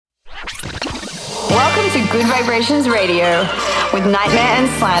Welcome to Good Vibrations Radio with Nightmare and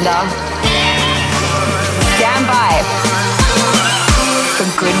Slander. Stand by for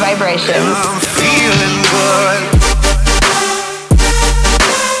Good Vibrations. I'm feeling good.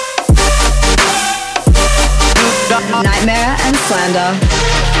 Nightmare and Slander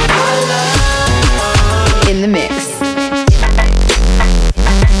in the mix.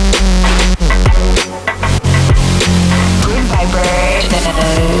 Good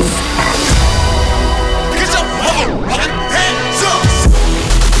Vibrations. Get your motherfucking hands up!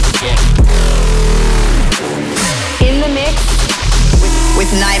 In the mix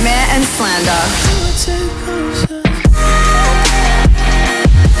with Nightmare and Slander.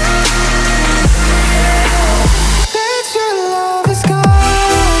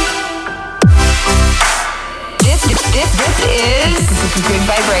 This is Good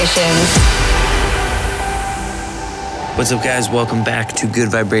Vibrations. What's up, guys? Welcome back to Good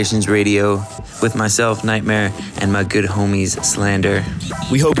Vibrations Radio with myself, Nightmare, and my good homies, Slander.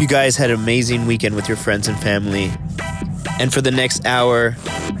 We hope you guys had an amazing weekend with your friends and family. And for the next hour,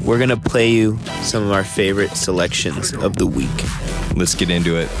 we're going to play you some of our favorite selections of the week. Let's get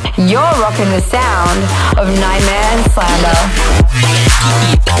into it. You're rocking the sound of Nightmare and Slander.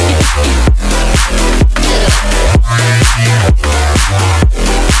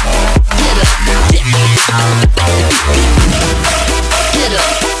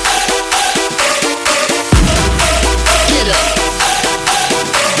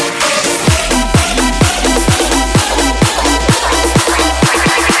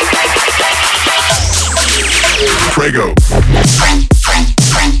 Prego.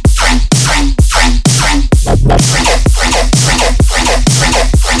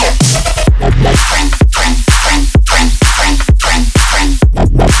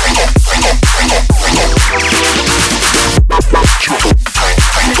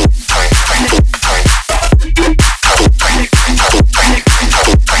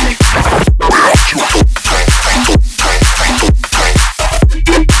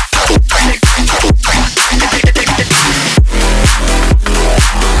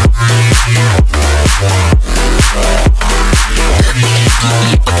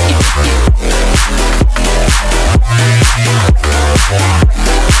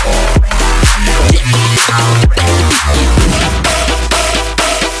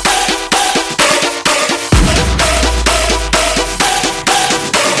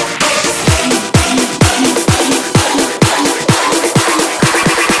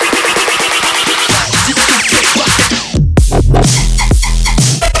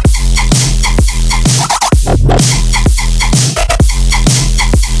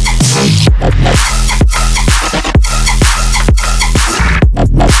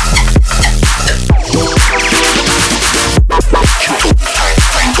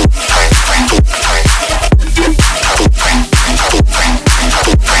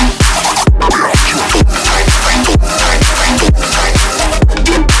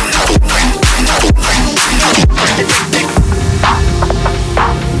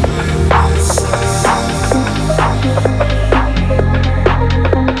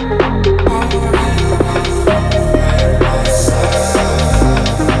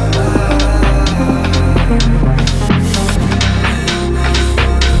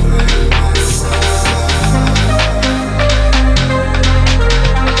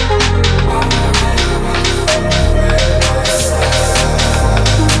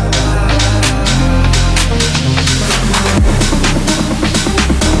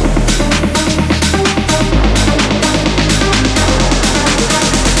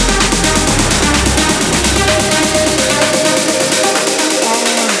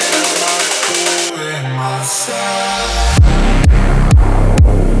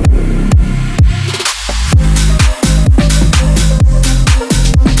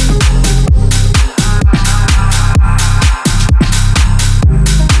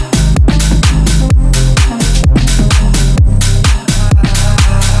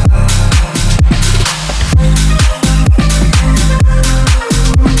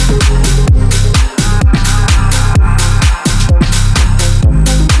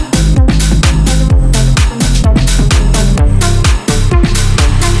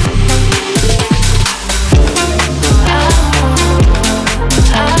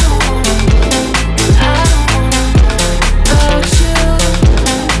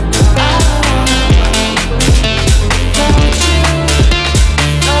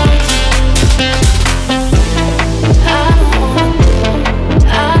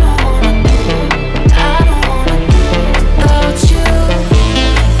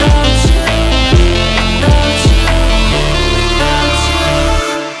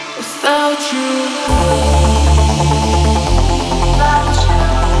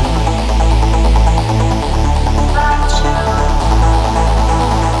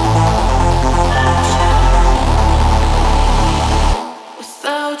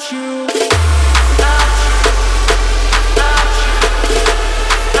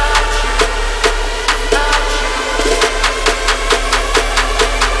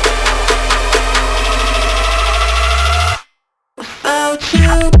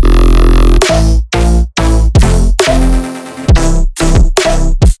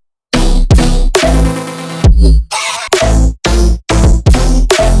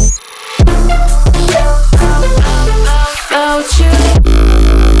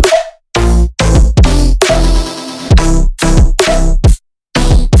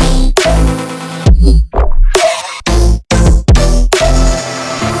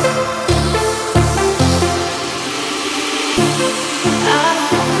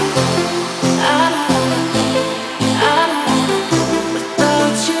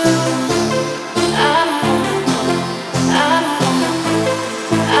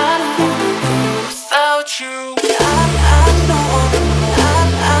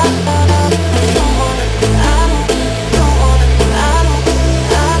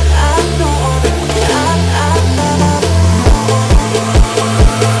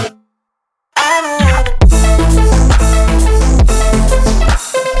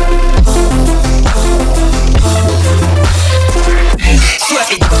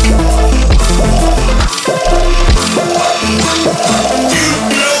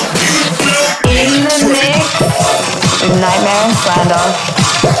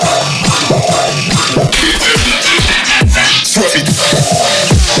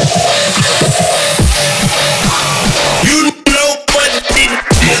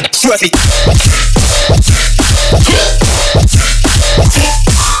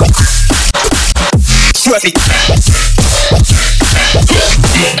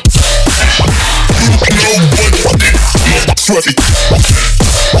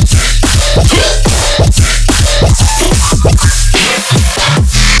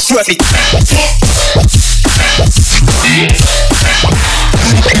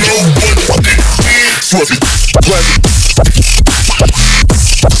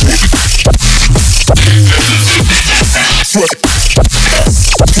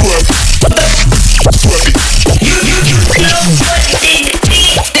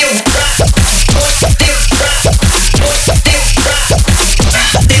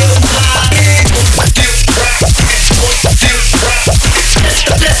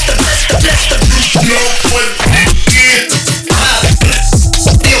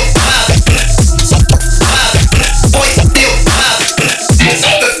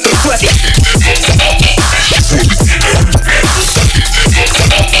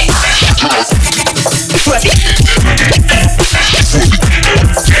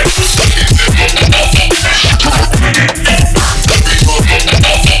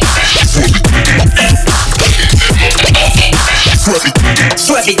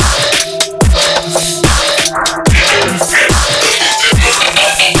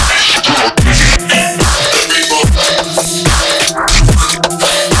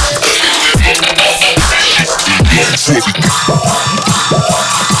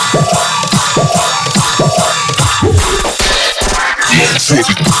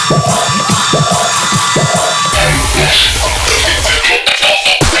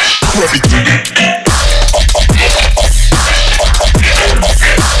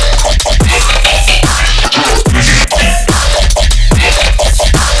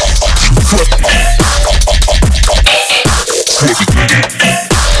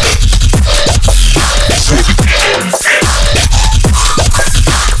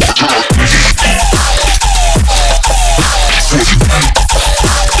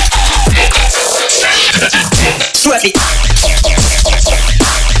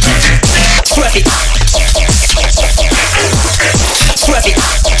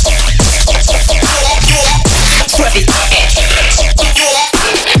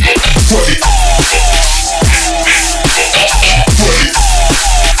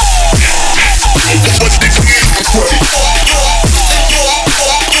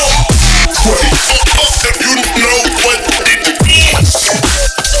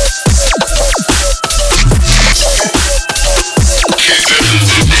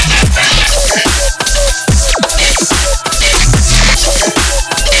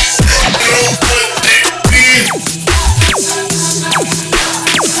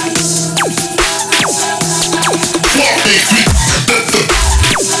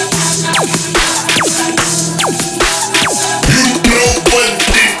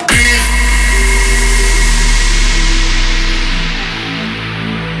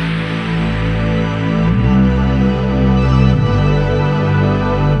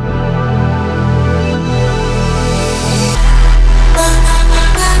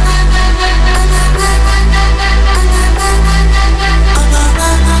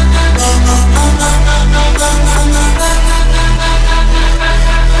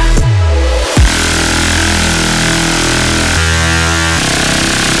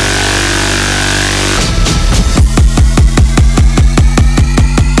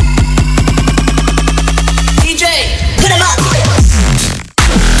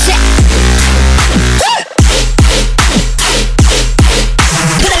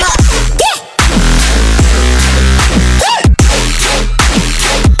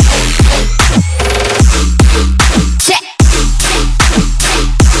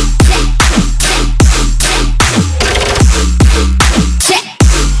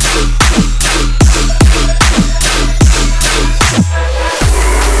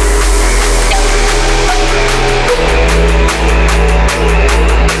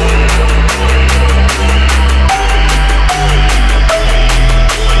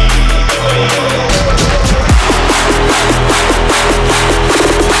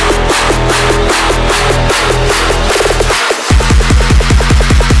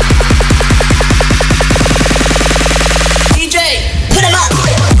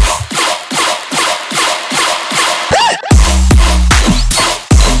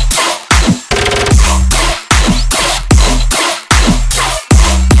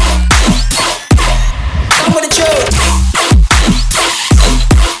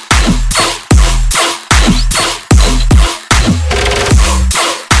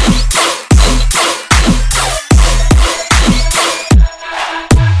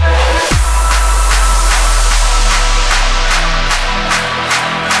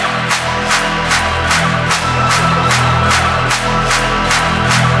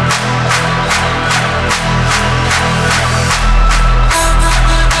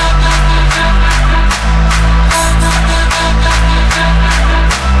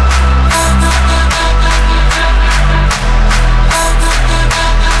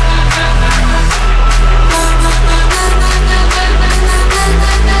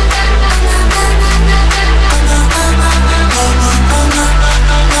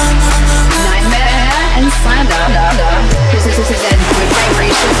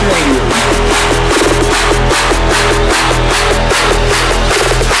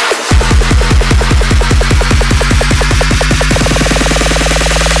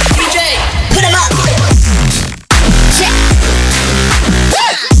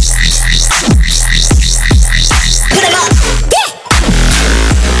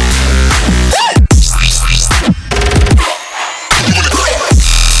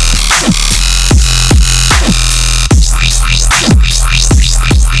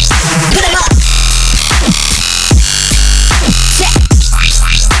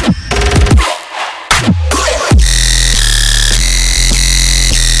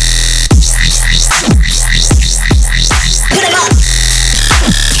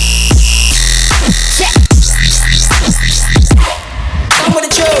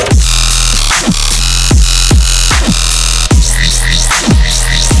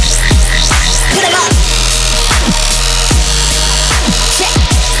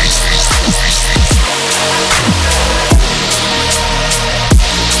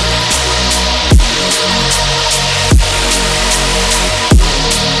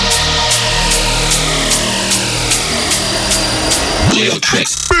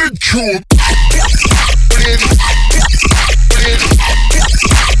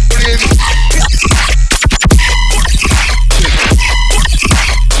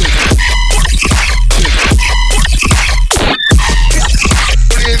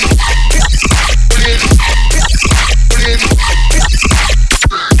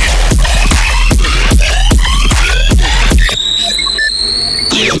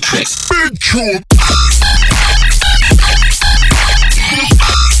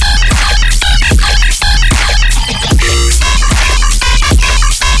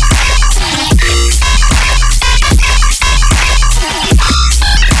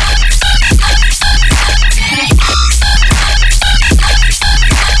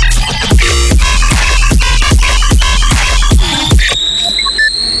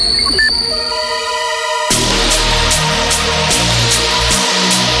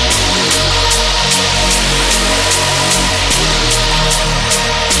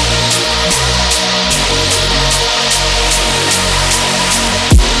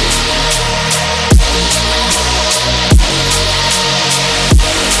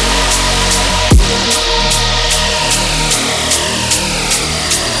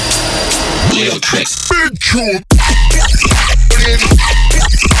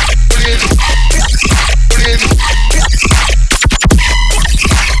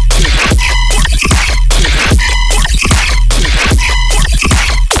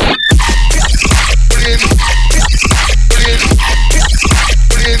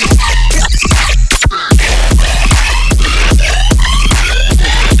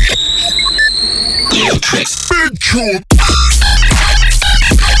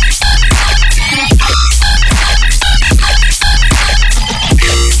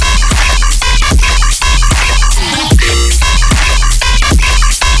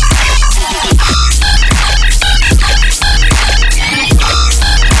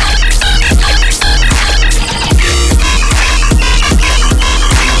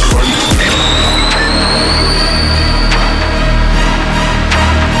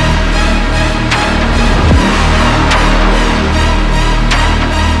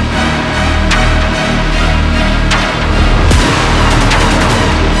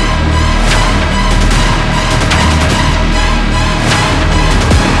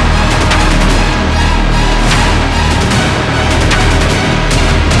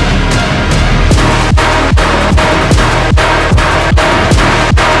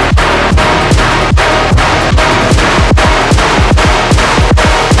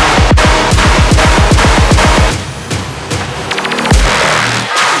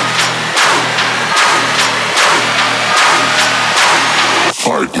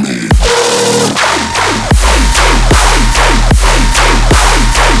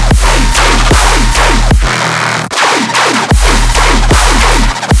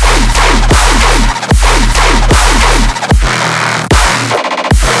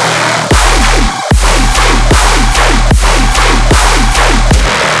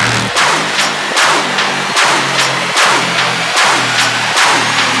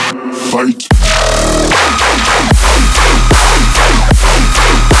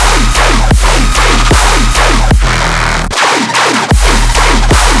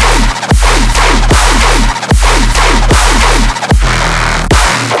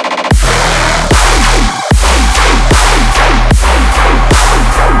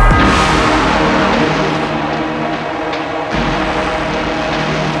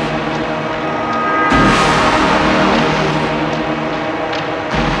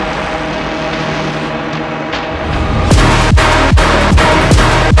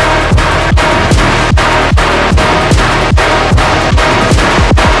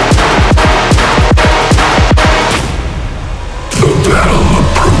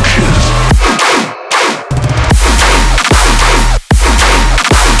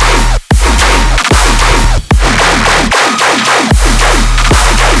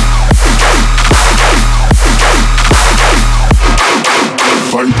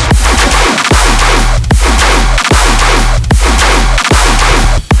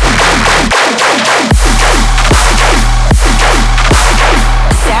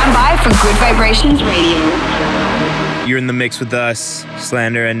 Vibrations Radio. You're in the mix with us,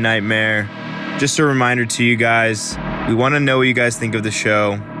 Slander and Nightmare. Just a reminder to you guys, we want to know what you guys think of the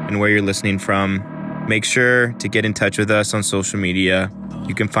show and where you're listening from. Make sure to get in touch with us on social media.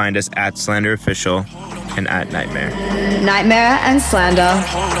 You can find us at Slander Official and at Nightmare. Nightmare and Slander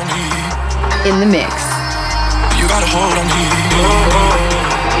in the mix. You gotta hold on me.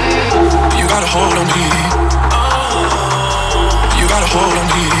 You gotta hold on me. You gotta hold on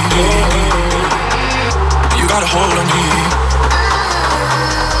me. You gotta hold on me.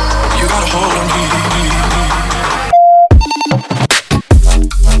 got a hold on me.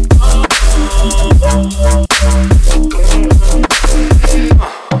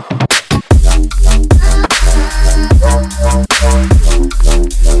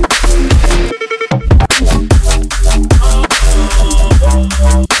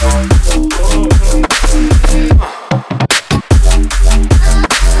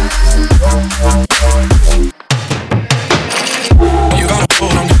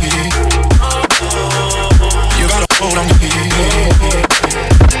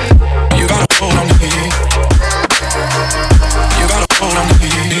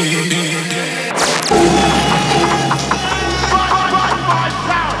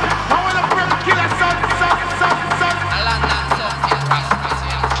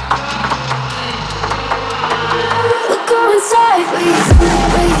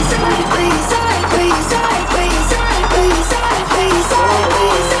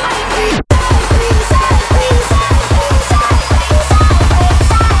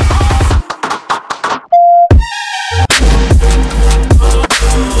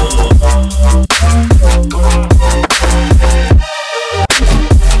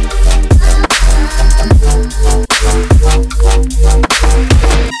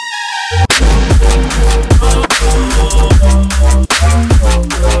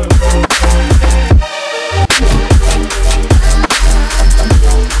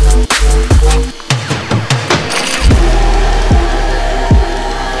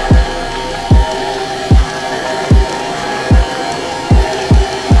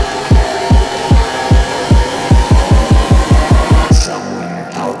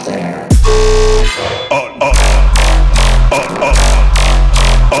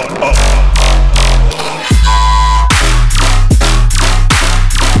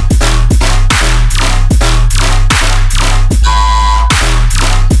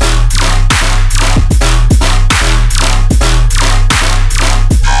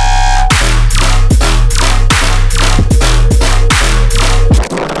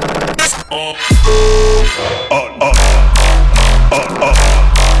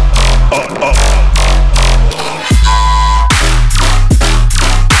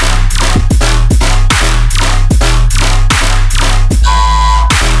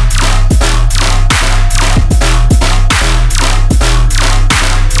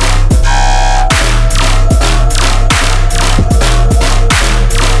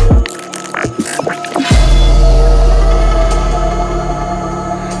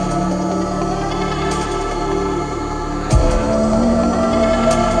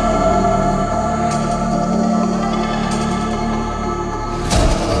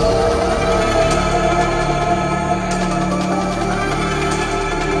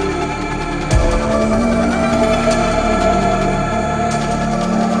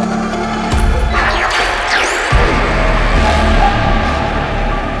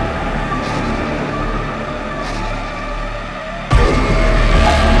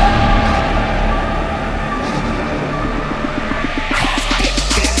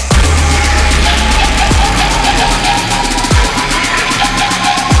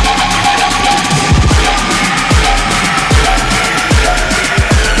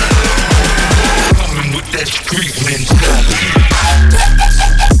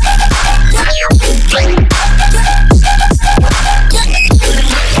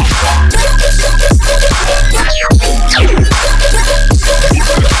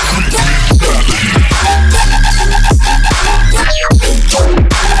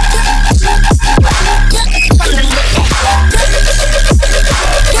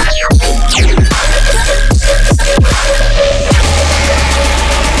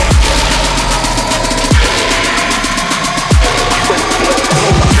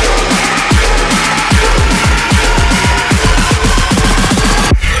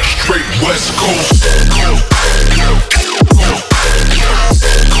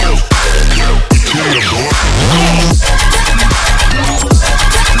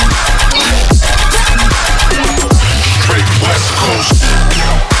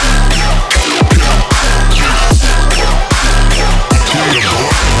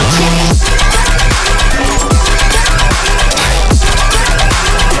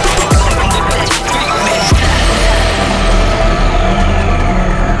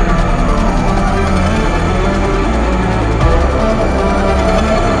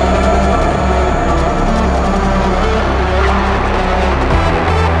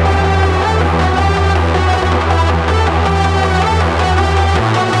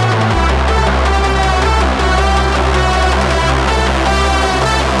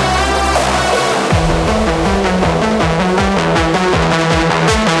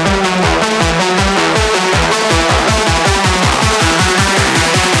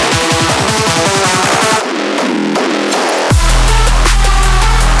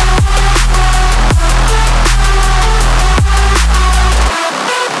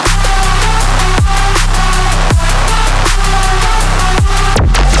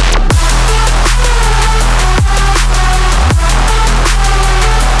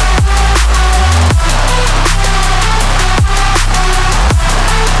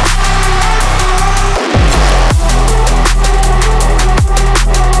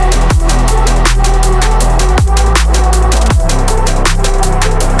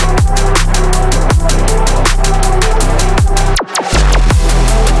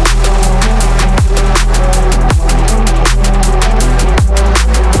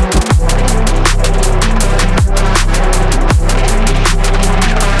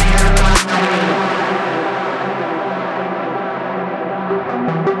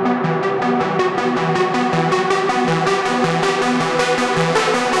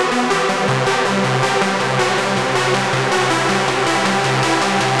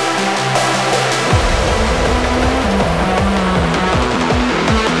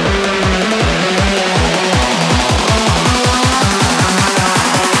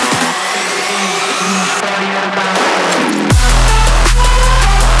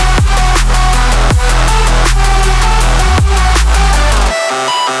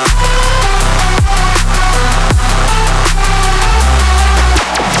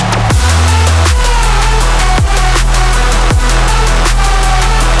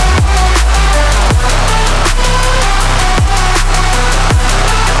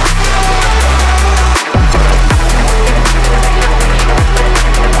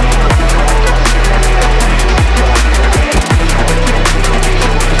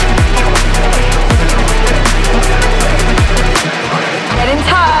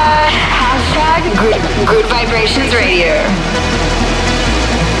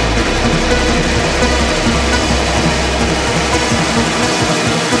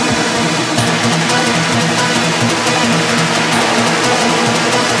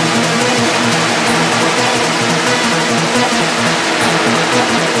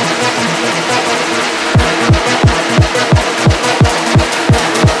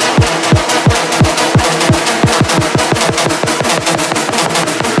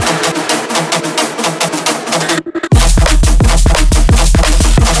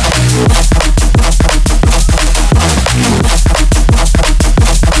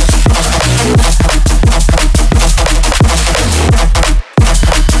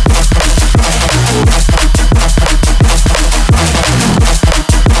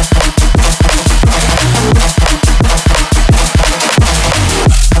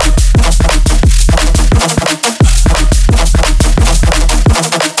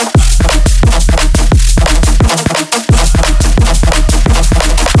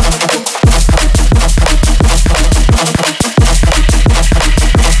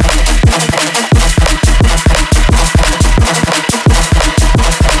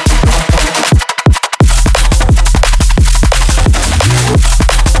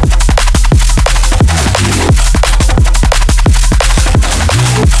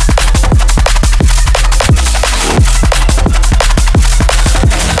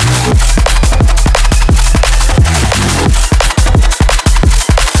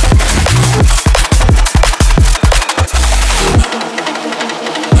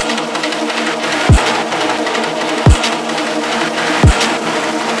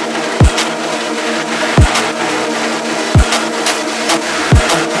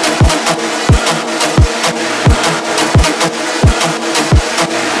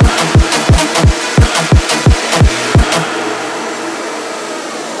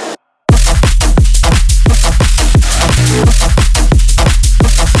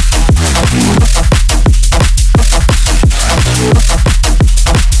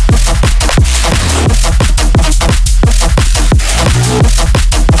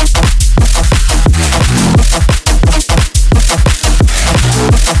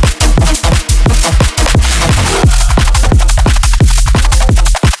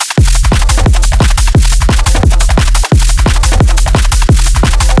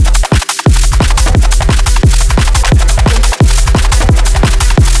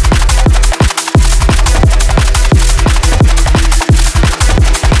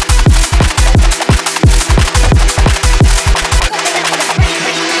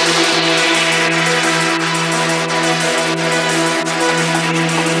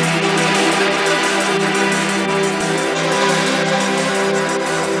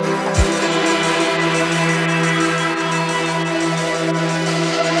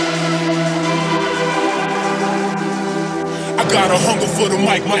 got a hunger for the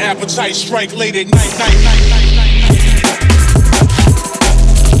mic, my appetite strike late at night.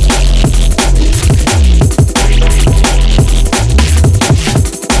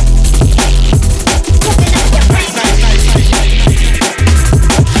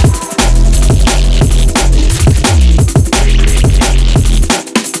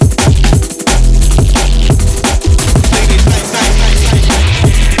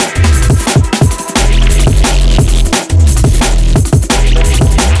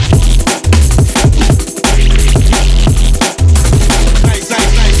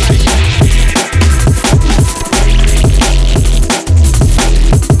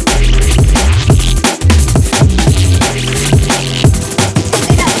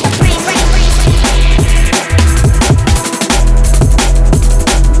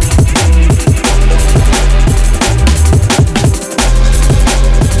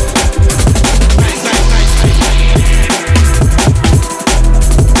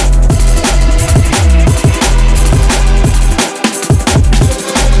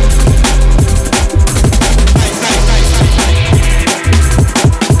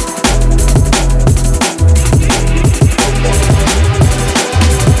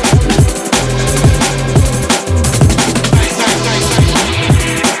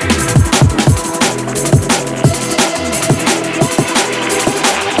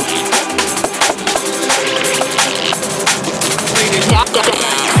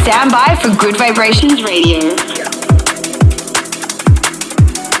 Stand by for Good Vibrations Radio.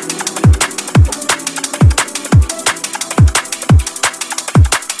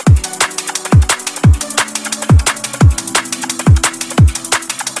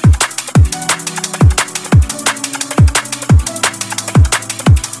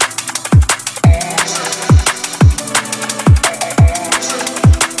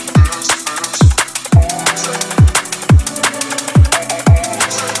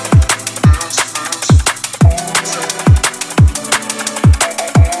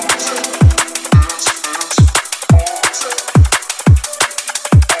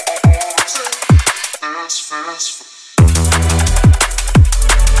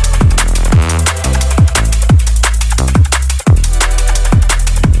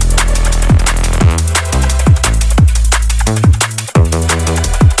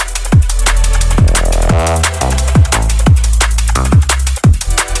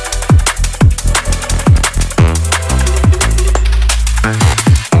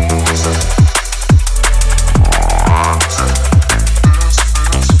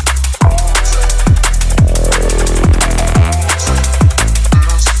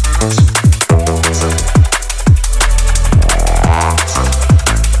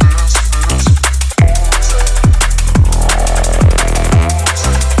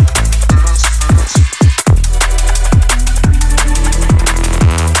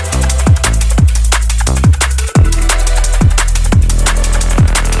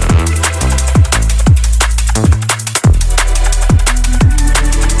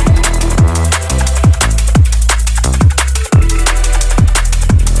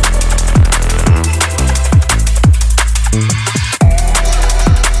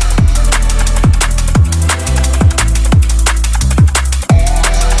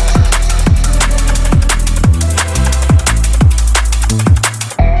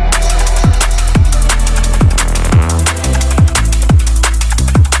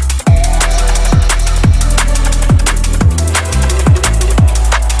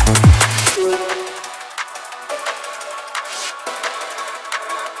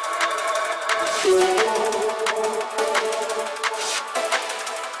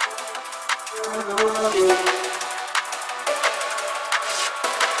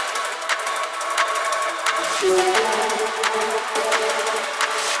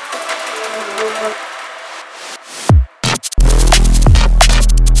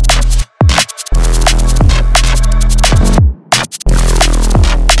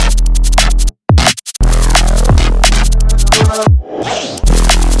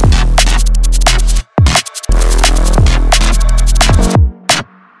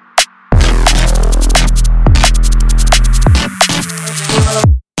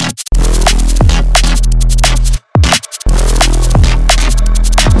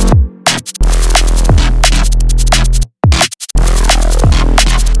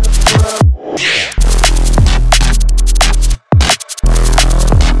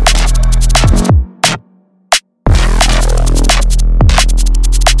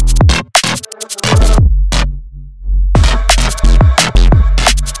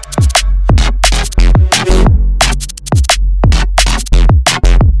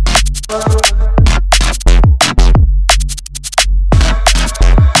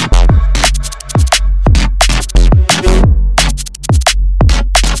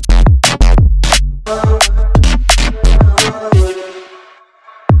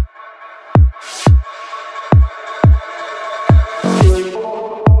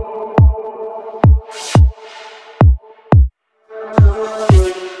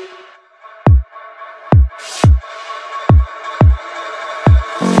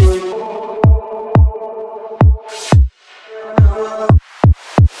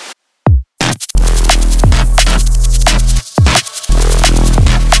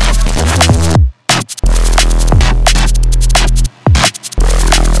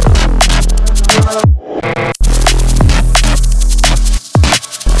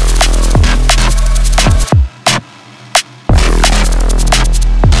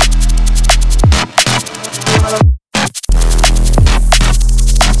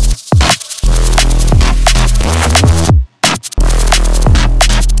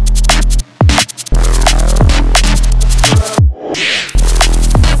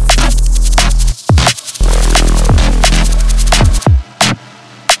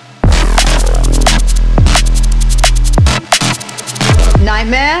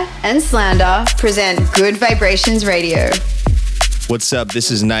 Nightmare and Slander present Good Vibrations Radio. What's up? This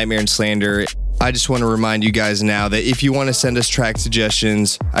is Nightmare and Slander. I just want to remind you guys now that if you want to send us track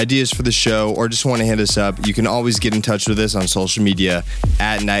suggestions, ideas for the show, or just want to hit us up, you can always get in touch with us on social media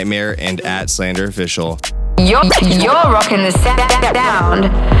at Nightmare and at Slander Official. You're rocking the sound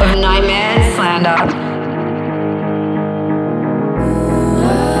of Nightmare and Slander.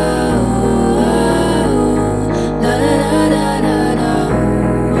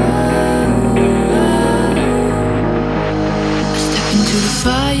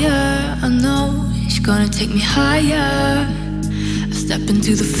 Fire, I know it's gonna take me higher. I step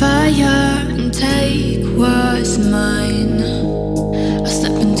into the fire and take what's mine. I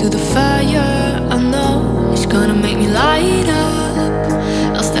step into the fire, I know it's gonna make me light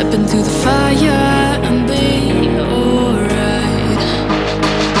up. I'll step into the fire and be alright.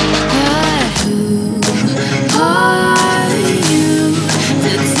 Who are you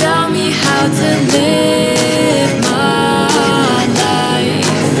to tell me how to live?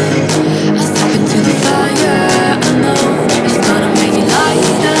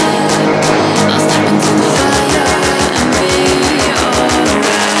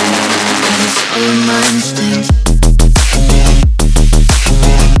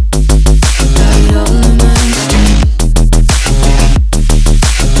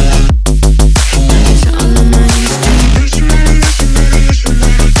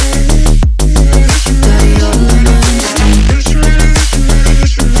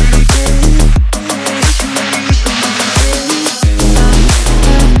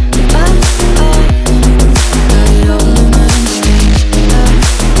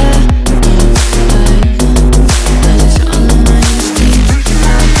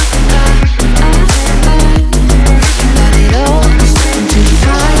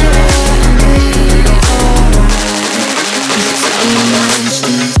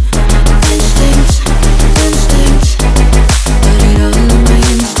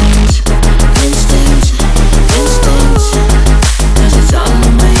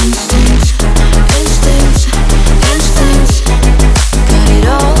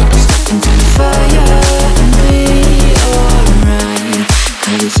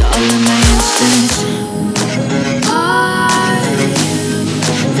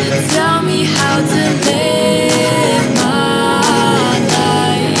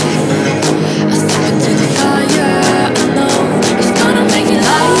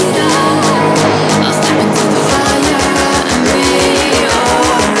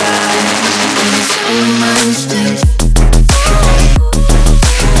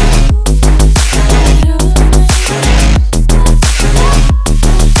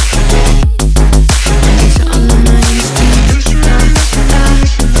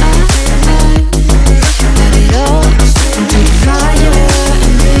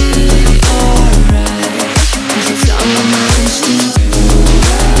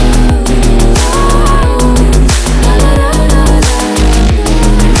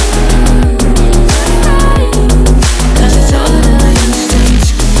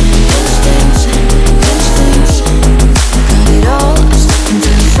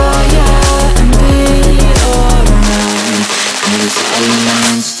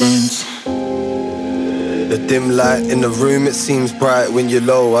 In the room it seems bright when you're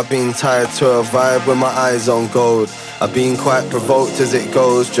low. I've been tied to a vibe when my eyes on gold. I've been quite provoked as it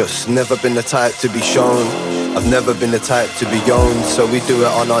goes, just never been the type to be shown. I've never been the type to be owned, so we do it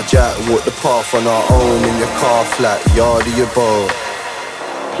on our jack, walk the path on our own. In your car, flat, yard of your boat,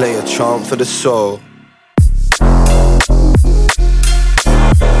 play a chant for the soul.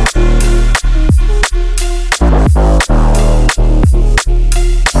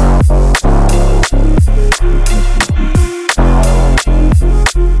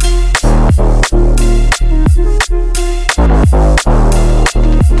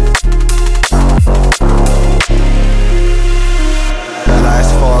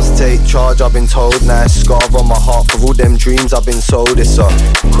 Charge, I've been told, nice scar on my heart for all them dreams I've been sold. It's a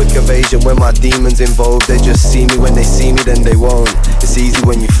quick evasion when my demons involved. They just see me when they see me, then they won't. It's easy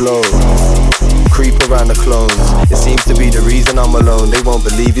when you flow, creep around the clones. It seems to be the reason I'm alone. They won't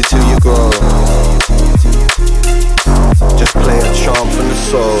believe you till you grow. Just play a chant from the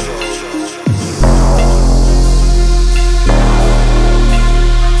soul.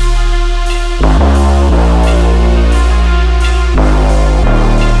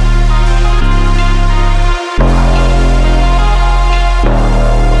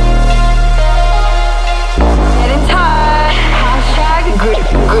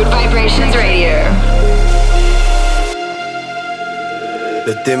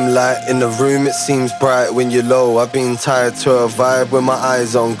 The dim light in the room, it seems bright when you're low. I've been tied to a vibe with my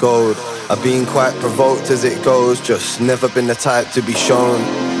eyes on gold. I've been quite provoked as it goes, just never been the type to be shown.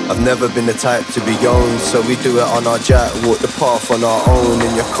 I've never been the type to be owned, so we do it on our jack, walk the path on our own.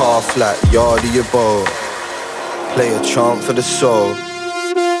 In your car flat, yard of your boat, play a chant for the soul.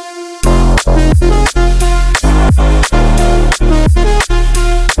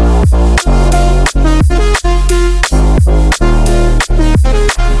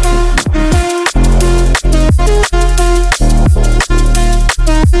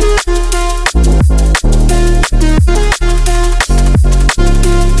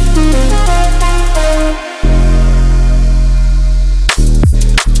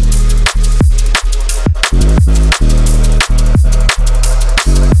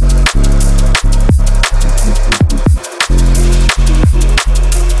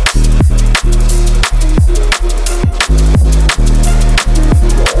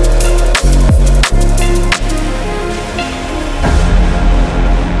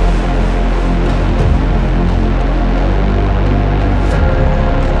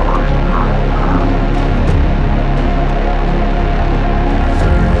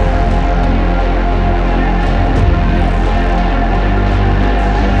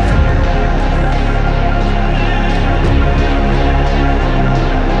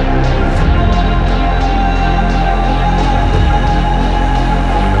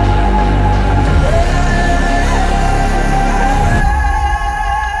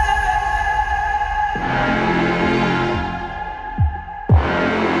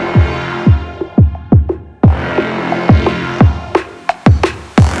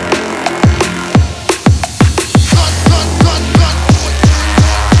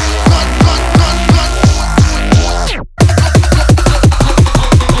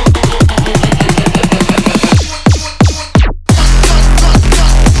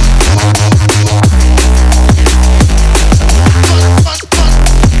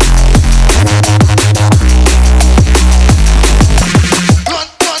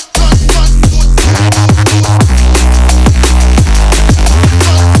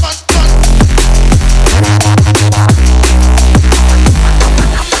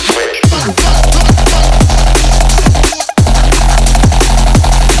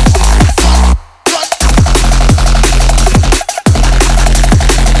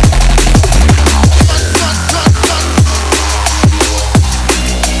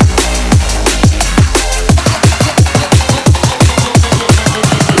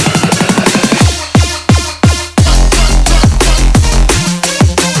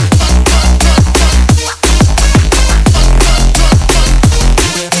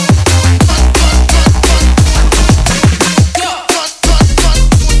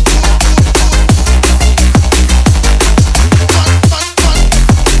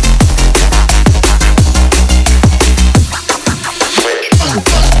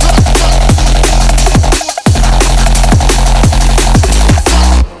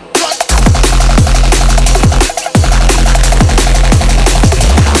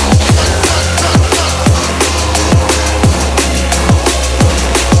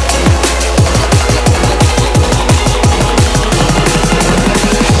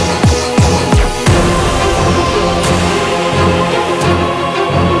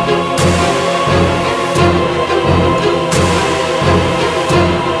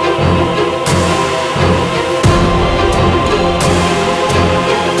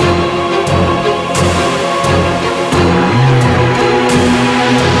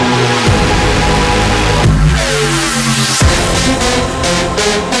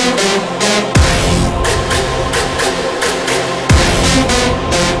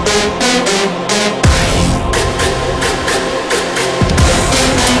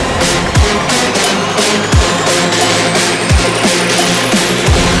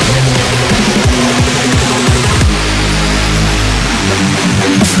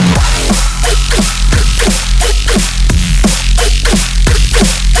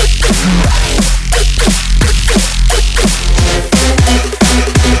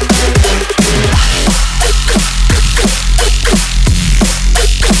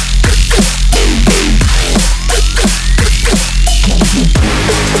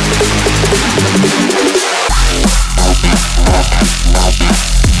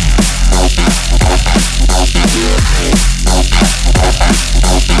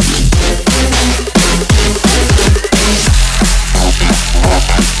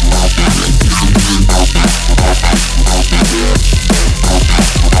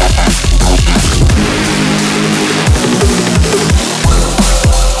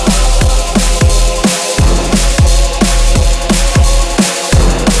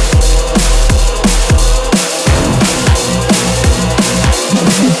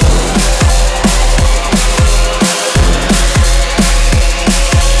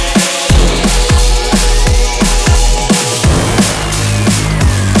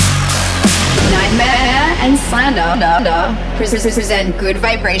 present Good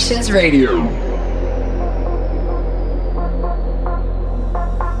Vibrations Radio.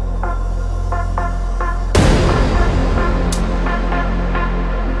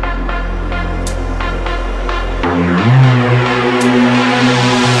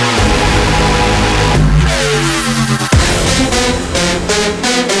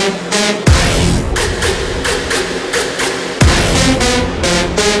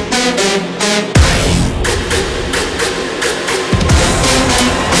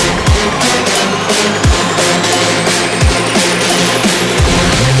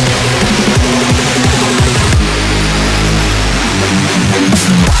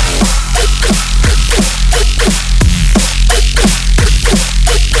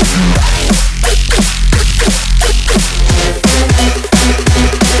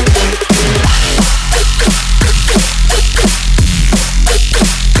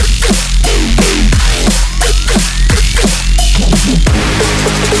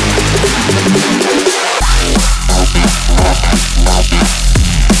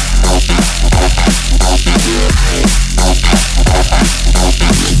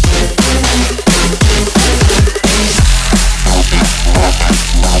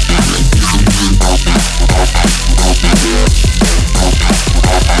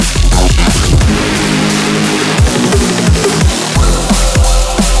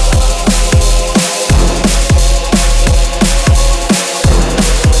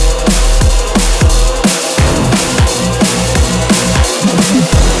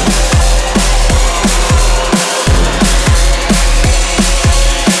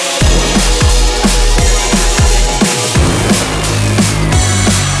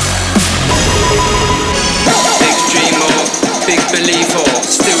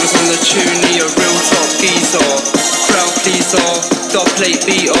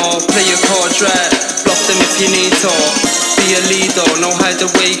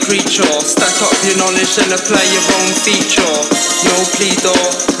 And apply your own feature. No pleader,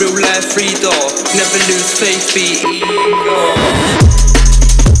 real life reader. Never lose faith, be eager.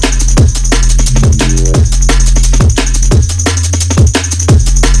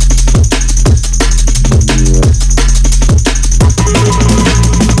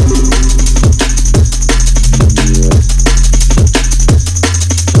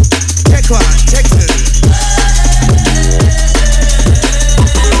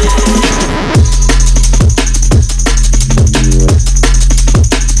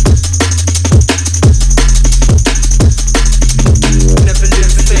 Yeah.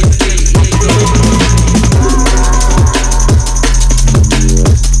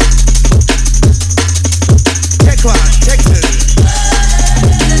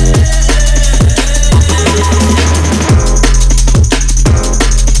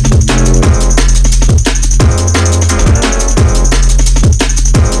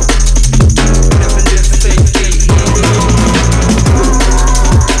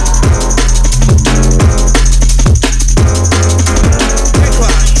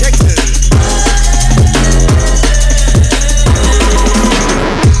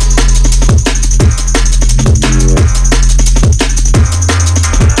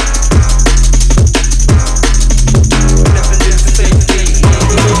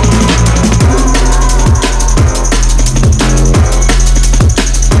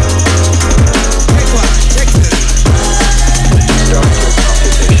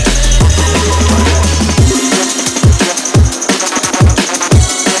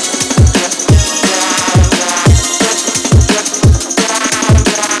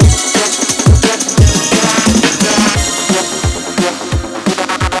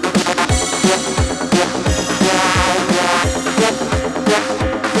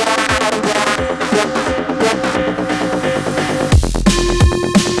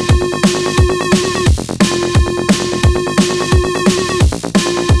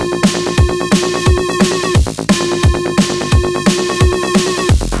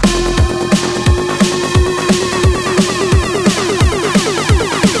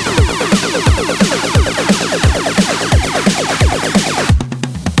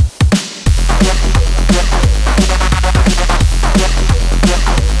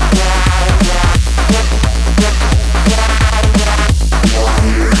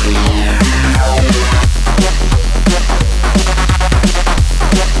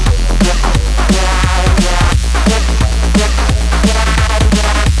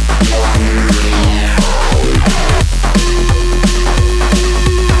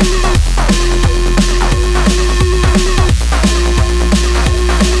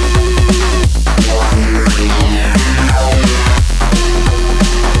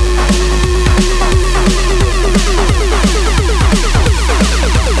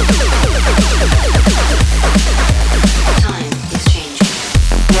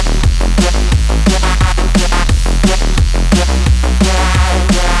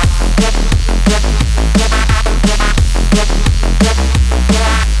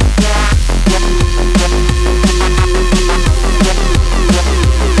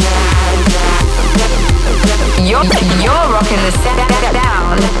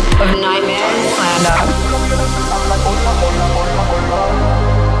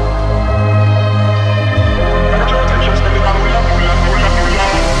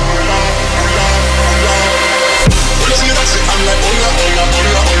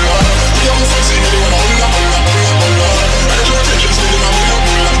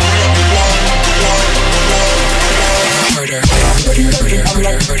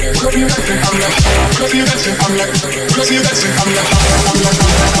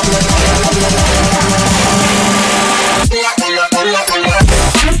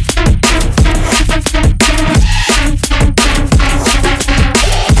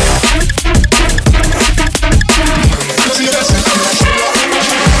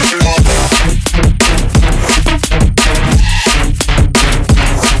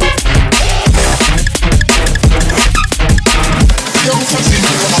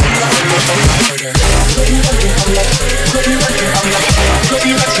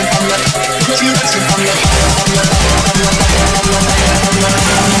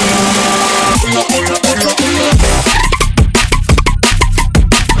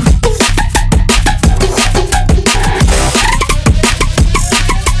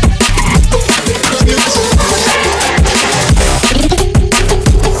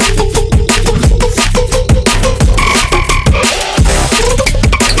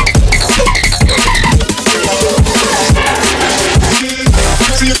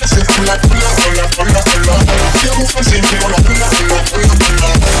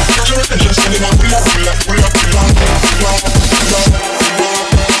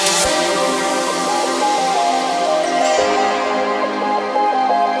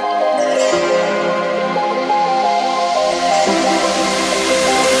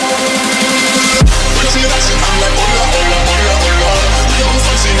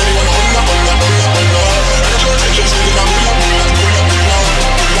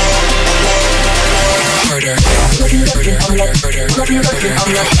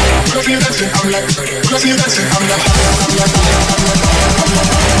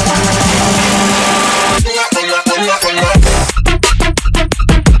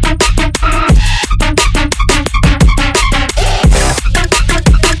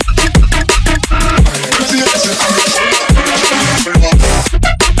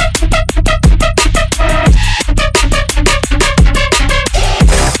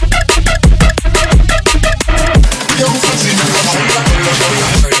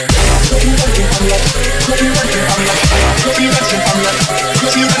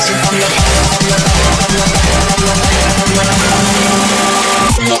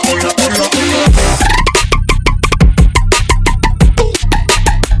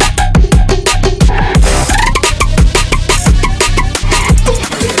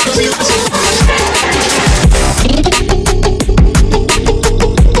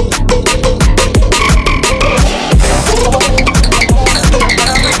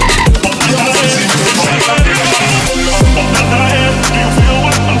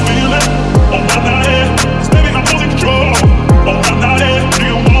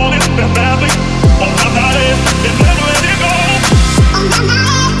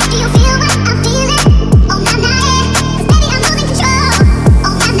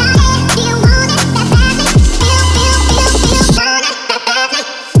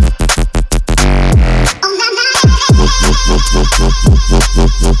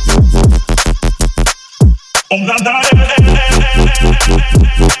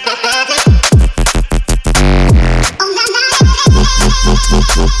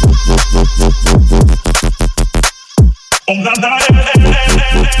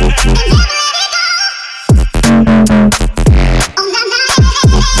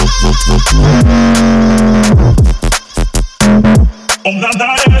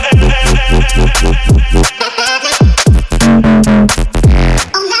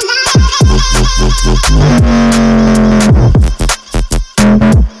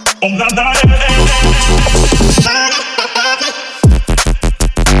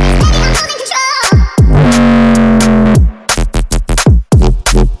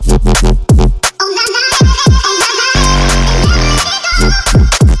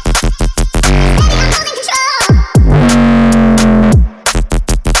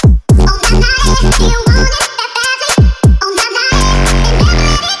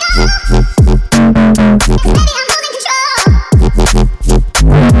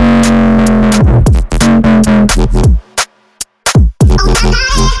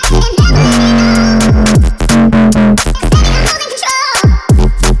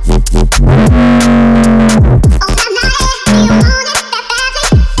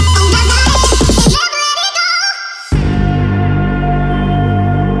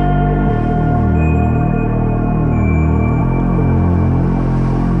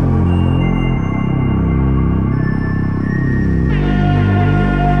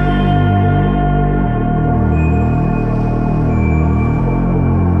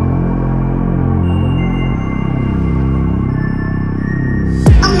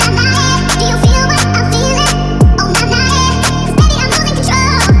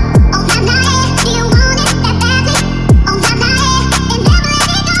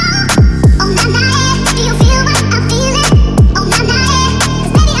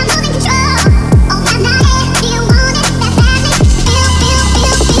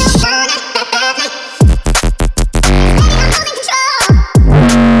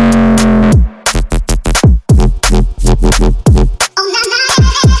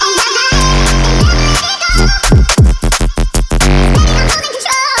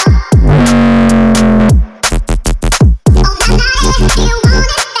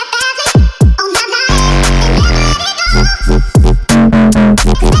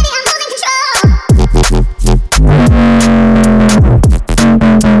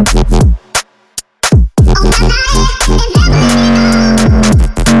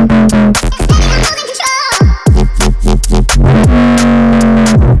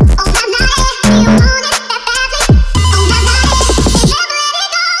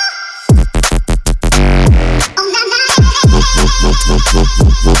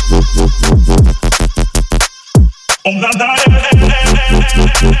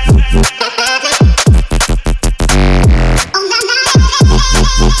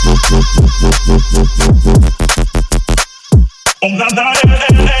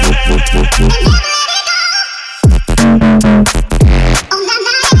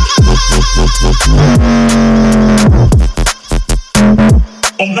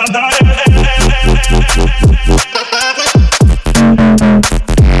 Stand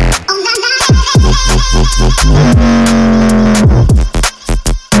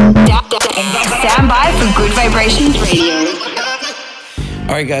by for Good Vibrations Radio.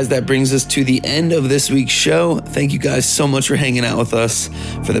 All right, guys, that brings us to the end of this week's show. Thank you guys so much for hanging out with us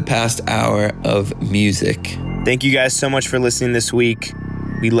for the past hour of music. Thank you guys so much for listening this week.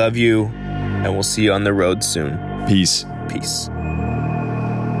 We love you, and we'll see you on the road soon. Peace. Peace.